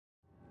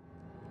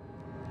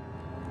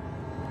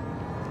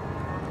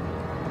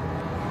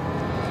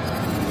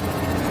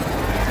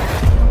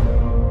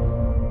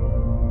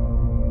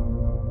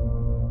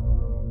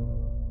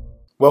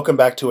Welcome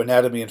back to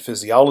Anatomy and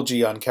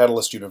Physiology on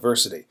Catalyst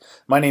University.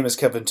 My name is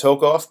Kevin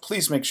Tokoph.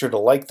 Please make sure to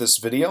like this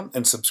video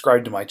and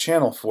subscribe to my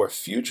channel for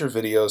future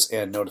videos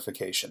and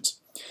notifications.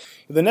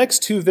 In the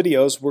next two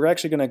videos, we're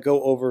actually going to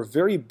go over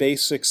very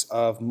basics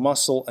of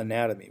muscle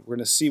anatomy. We're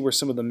going to see where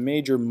some of the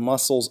major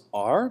muscles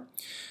are.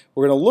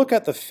 We're going to look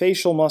at the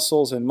facial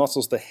muscles and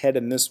muscles of the head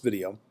in this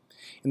video.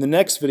 In the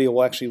next video,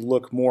 we'll actually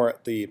look more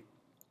at the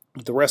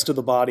rest of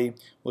the body,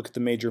 look at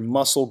the major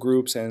muscle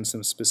groups and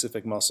some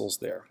specific muscles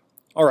there.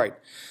 All right,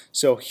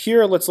 so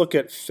here let's look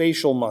at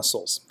facial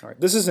muscles. All right,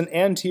 this is an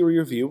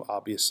anterior view,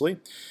 obviously.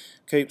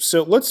 Okay,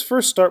 so let's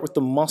first start with the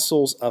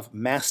muscles of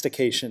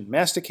mastication.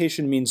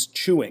 Mastication means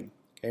chewing.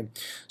 Okay,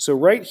 so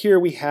right here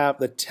we have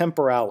the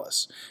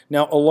temporalis.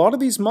 Now, a lot of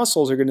these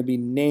muscles are going to be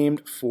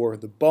named for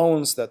the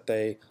bones that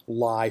they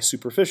lie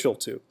superficial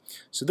to.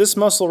 So this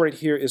muscle right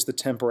here is the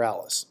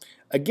temporalis.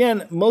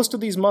 Again, most of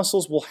these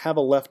muscles will have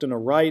a left and a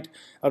right.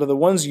 Out of the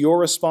ones you're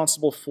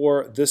responsible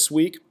for this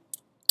week,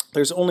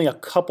 there's only a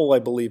couple, I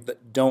believe,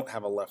 that don't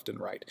have a left and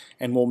right,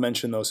 and we'll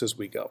mention those as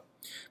we go.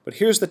 But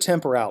here's the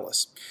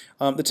temporalis.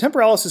 The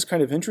temporalis is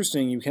kind of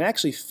interesting. You can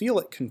actually feel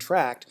it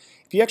contract.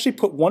 If you actually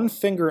put one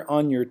finger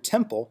on your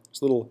temple,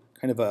 it's a little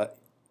kind of a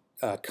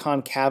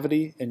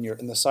concavity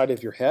in the side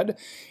of your head,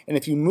 and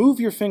if you move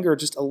your finger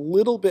just a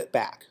little bit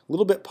back, a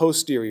little bit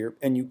posterior,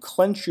 and you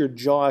clench your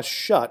jaw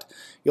shut,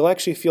 you'll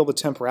actually feel the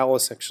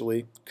temporalis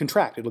actually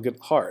contract. It'll get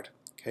hard.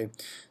 Okay,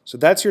 so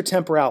that's your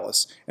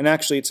temporalis, and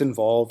actually it's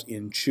involved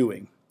in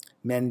chewing.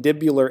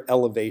 Mandibular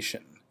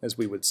elevation, as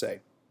we would say.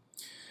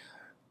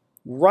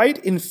 Right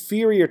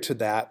inferior to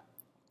that,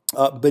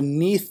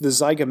 beneath the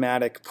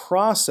zygomatic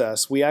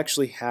process, we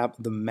actually have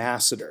the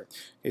masseter.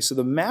 Okay, so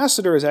the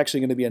masseter is actually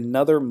going to be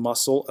another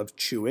muscle of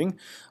chewing.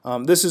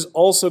 This is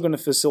also going to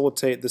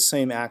facilitate the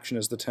same action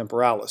as the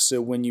temporalis.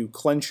 So when you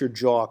clench your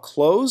jaw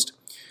closed,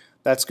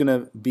 that's going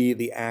to be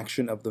the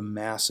action of the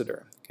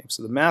masseter. Okay,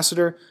 so the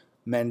masseter,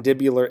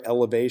 mandibular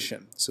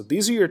elevation. So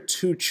these are your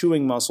two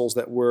chewing muscles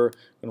that we're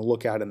going to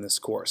look at in this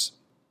course.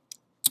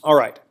 All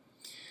right,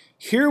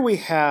 here we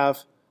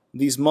have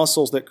these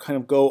muscles that kind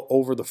of go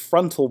over the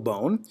frontal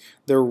bone.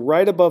 They're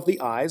right above the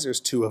eyes.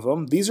 There's two of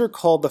them. These are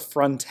called the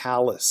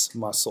frontalis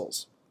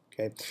muscles.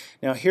 Okay.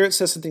 Now here it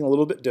says something a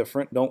little bit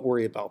different. Don't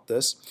worry about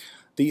this.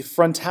 The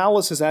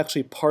frontalis is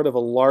actually part of a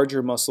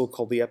larger muscle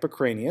called the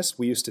epicranius.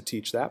 We used to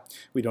teach that.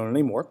 We don't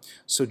anymore.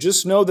 So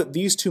just know that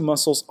these two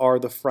muscles are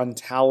the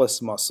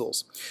frontalis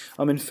muscles.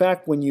 In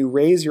fact, when you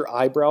raise your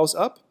eyebrows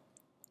up,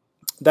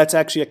 that's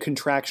actually a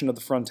contraction of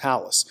the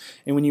frontalis.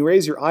 And when you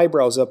raise your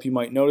eyebrows up, you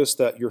might notice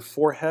that your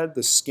forehead,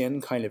 the skin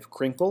kind of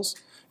crinkles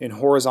in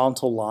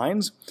horizontal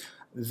lines.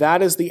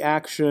 That is the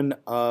action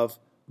of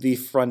the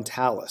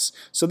frontalis.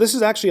 So this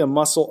is actually a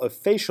muscle of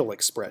facial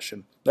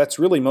expression. That's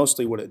really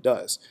mostly what it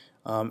does.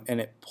 And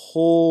it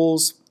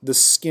pulls the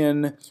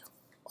skin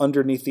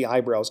underneath the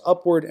eyebrows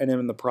upward, and then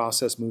in the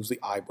process moves the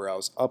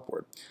eyebrows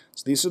upward.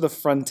 So these are the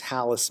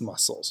frontalis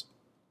muscles.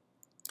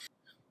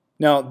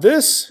 Now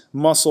this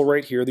muscle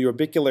right here, the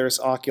orbicularis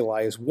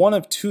oculi, is one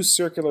of two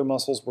circular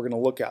muscles we're going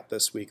to look at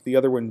this week. The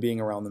other one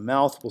being around the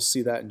mouth. We'll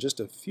see that in just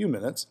a few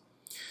minutes.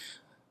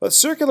 But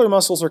circular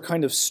muscles are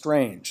kind of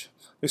strange.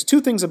 There's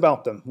two things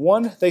about them.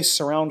 One, they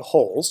surround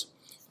holes.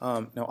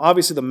 Now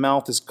obviously the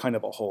mouth is kind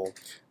of a hole.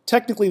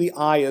 Technically the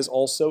eye is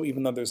also,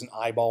 even though there's an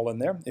eyeball in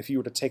there. If you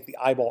were to take the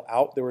eyeball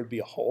out, there would be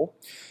a hole.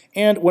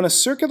 And when a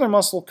circular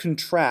muscle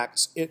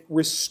contracts, it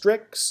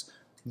restricts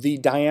the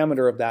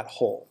diameter of that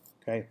hole.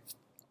 Okay?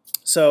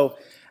 So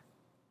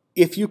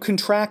if you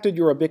contracted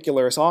your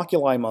orbicularis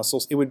oculi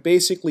muscles, it would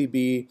basically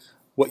be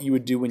what you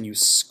would do when you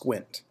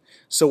squint.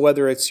 So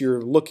whether it's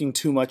you're looking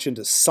too much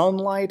into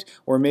sunlight,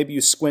 or maybe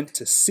you squint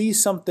to see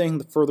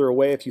something further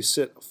away if you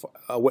sit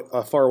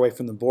far away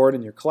from the board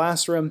in your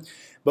classroom,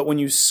 but when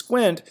you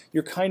squint,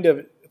 you're kind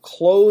of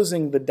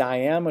closing the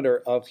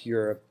diameter of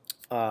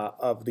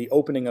the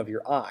opening of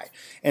your eye.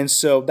 And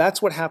so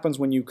that's what happens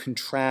when you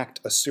contract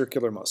a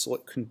circular muscle.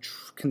 It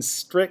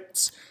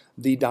constricts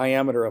the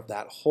diameter of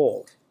that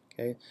hole.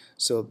 Okay?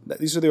 So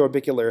these are the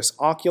orbicularis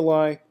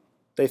oculi.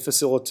 They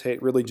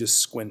facilitate really just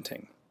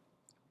squinting.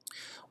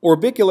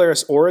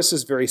 Orbicularis oris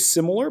is very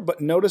similar, but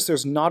notice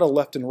there's not a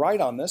left and right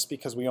on this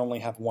because we only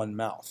have one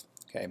mouth.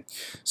 Okay,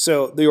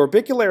 so the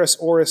orbicularis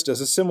oris does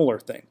a similar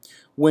thing.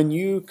 When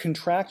you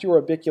contract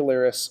your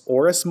orbicularis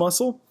oris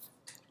muscle,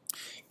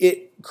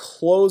 it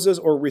closes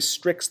or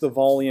restricts the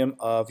volume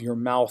of your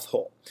mouth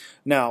hole.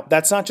 Now,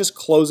 that's not just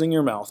closing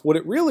your mouth. What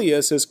it really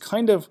is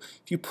kind of,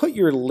 if you put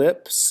your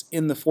lips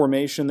in the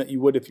formation that you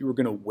would if you were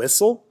going to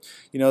whistle,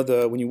 you know,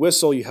 when you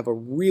whistle, you have a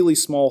really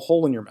small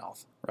hole in your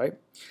mouth, right?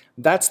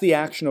 That's the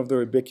action of the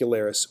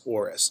orbicularis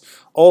oris.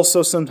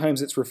 Also,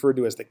 sometimes it's referred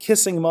to as the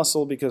kissing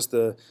muscle because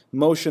the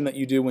motion that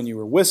you do when you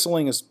were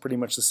whistling is pretty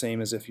much the same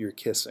as if you're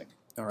kissing.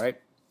 All right.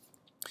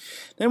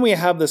 Then we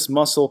have this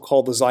muscle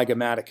called the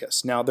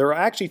zygomaticus. Now, there are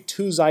actually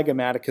two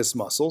zygomaticus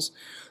muscles.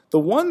 The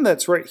one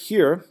that's right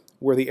here,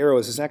 where the arrow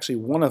is actually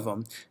one of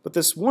them, but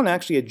this one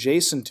actually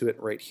adjacent to it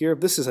right here,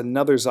 this is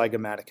another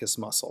zygomaticus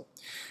muscle.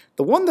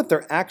 The one that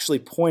they're actually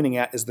pointing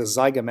at is the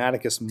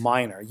zygomaticus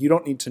minor. You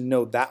don't need to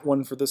know that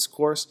one for this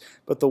course,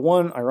 but the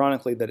one,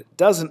 ironically, that it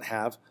doesn't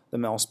have the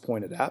mouse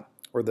pointed at,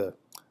 or the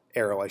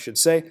arrow I should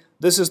say,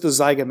 this is the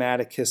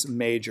zygomaticus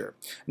major.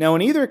 Now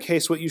in either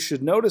case, what you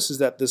should notice is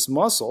that this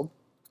muscle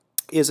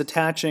is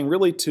attaching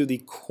really to the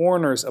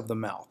corners of the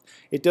mouth.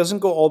 It doesn't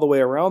go all the way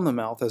around the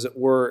mouth as it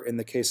were in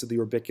the case of the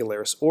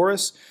Orbicularis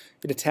oris.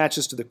 It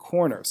attaches to the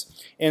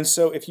corners. And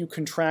so if you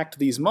contract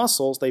these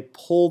muscles, they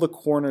pull the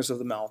corners of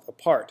the mouth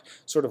apart,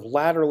 sort of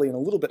laterally and a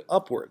little bit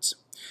upwards.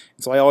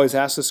 And so I always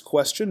ask this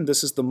question,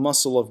 this is the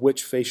muscle of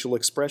which facial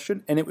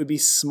expression? And it would be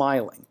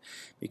smiling.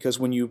 Because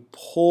when you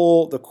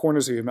pull the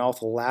corners of your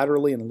mouth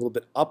laterally and a little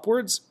bit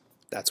upwards,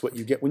 that's what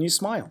you get when you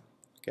smile.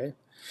 Okay?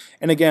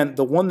 And again,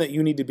 the one that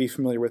you need to be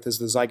familiar with is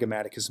the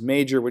zygomaticus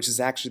major, which is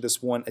actually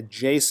this one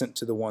adjacent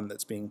to the one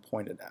that's being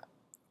pointed at.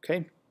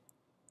 Okay?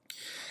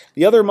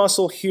 The other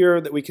muscle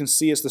here that we can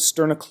see is the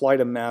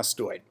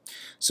sternocleidomastoid.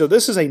 So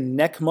this is a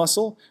neck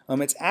muscle.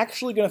 It's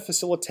actually going to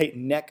facilitate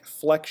neck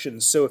flexion.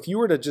 So if you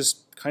were to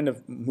just kind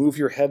of move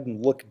your head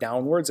and look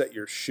downwards at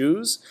your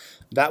shoes,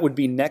 that would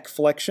be neck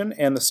flexion,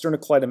 and the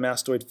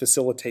sternocleidomastoid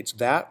facilitates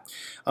that.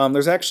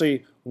 There's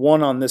actually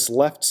one on this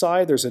left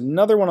side. There's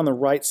another one on the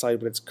right side,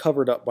 but it's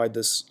covered up by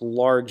this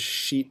large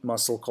sheet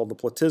muscle called the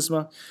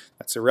platysma.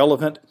 That's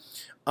irrelevant.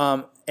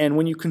 And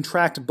when you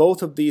contract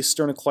both of these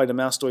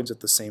sternocleidomastoids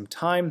at the same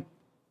time,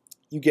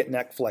 you get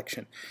neck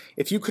flexion.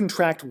 If you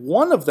contract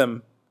one of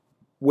them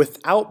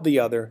without the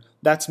other,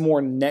 that's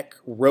more neck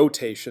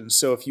rotation.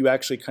 So if you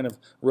actually kind of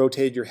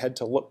rotate your head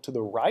to look to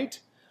the right,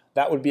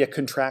 that would be a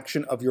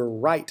contraction of your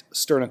right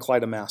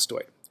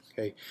sternocleidomastoid.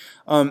 Okay?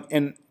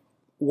 And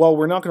while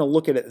we're not going to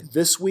look at it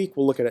this week,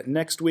 we'll look at it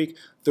next week.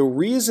 The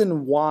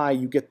reason why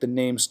you get the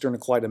name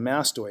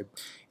sternocleidomastoid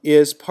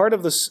is part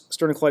of the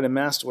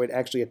sternocleidomastoid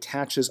actually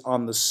attaches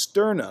on the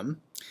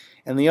sternum,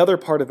 and the other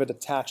part of it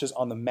attaches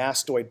on the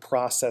mastoid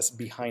process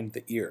behind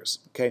the ears.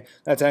 Okay,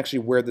 that's actually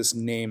where this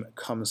name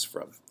comes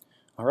from.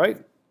 All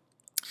right.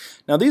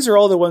 Now these are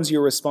all the ones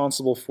you're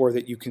responsible for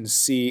that you can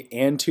see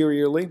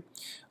anteriorly.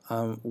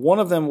 One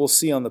of them we'll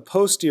see on the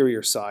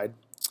posterior side.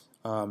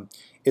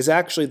 Is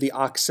actually the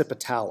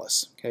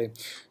occipitalis. Okay,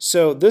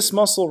 so this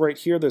muscle right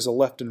here, there's a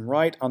left and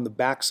right. On the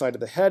back side of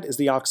the head is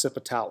the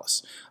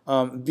occipitalis.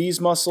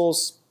 These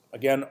muscles,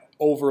 again,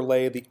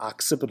 overlay the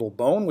occipital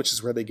bone, which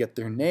is where they get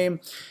their name.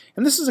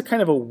 And this is a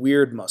kind of a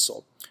weird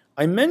muscle.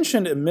 I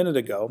mentioned a minute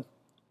ago,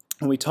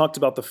 when we talked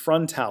about the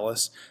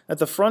frontalis, that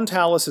the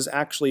frontalis is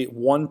actually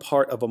one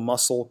part of a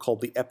muscle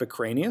called the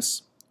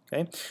epicranius.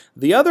 Okay.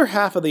 The other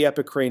half of the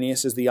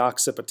epicranius is the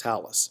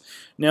occipitalis.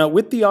 Now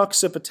with the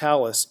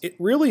occipitalis, it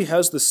really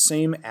has the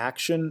same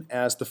action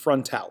as the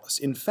frontalis.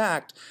 In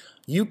fact,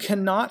 you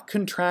cannot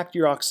contract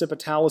your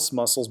occipitalis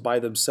muscles by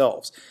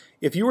themselves.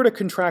 If you were to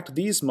contract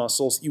these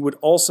muscles, you would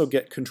also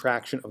get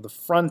contraction of the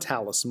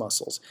frontalis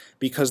muscles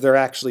because they're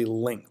actually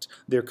linked.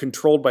 They're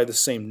controlled by the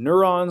same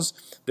neurons,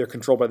 they're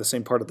controlled by the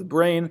same part of the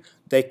brain,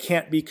 they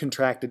can't be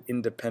contracted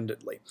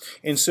independently.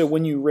 And so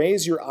when you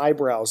raise your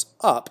eyebrows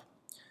up,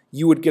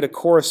 you would get a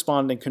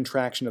corresponding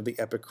contraction of the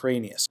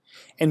epicranius.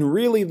 And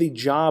really the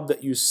job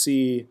that you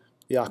see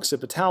the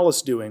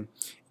occipitalis doing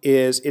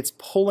is it's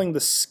pulling the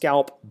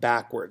scalp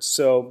backwards.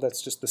 So that's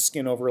just the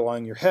skin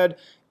overlying your head,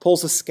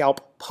 pulls the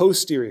scalp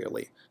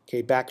posteriorly,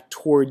 okay, back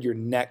toward your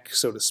neck,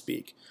 so to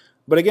speak.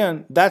 But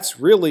again, that's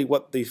really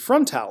what the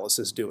frontalis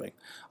is doing.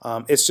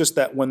 It's just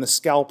that when the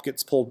scalp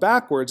gets pulled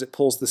backwards, it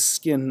pulls the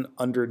skin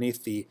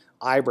underneath the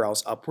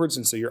eyebrows upwards,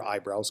 and so your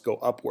eyebrows go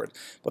upward.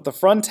 But the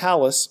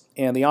frontalis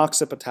and the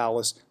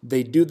occipitalis,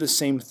 they do the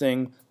same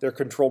thing. They're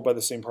controlled by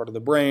the same part of the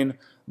brain.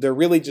 They're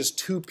really just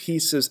two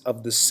pieces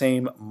of the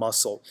same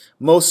muscle.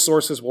 Most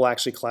sources will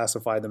actually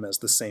classify them as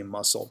the same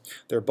muscle.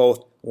 They're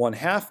both one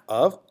half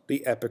of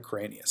the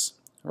epicranius.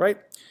 All right?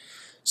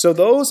 So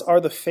those are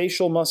the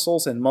facial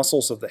muscles and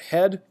muscles of the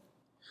head.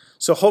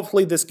 So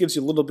hopefully this gives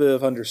you a little bit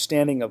of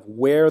understanding of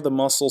where the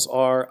muscles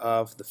are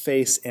of the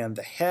face and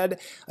the head.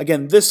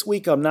 Again, this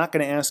week I'm not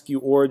going to ask you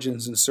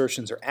origins,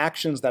 insertions, or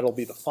actions. That'll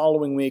be the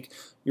following week.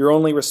 You're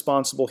only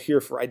responsible here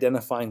for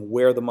identifying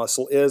where the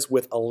muscle is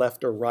with a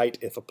left or right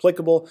if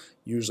applicable.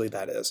 Usually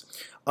that is.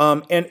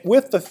 And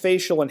with the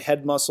facial and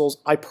head muscles,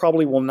 I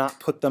probably will not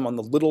put them on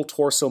the little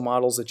torso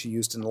models that you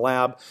used in the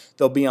lab.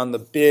 They'll be on the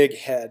big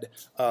head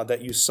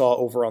that you saw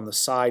over on the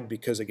side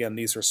because, again,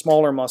 these are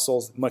smaller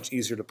muscles, much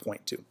easier to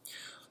point to.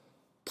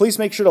 Please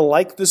make sure to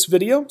like this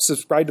video,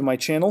 subscribe to my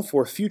channel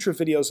for future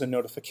videos and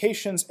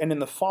notifications, and in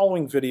the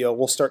following video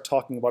we'll start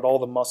talking about all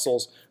the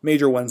muscles,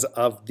 major ones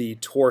of the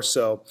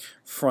torso,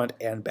 front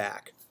and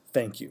back.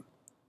 Thank you.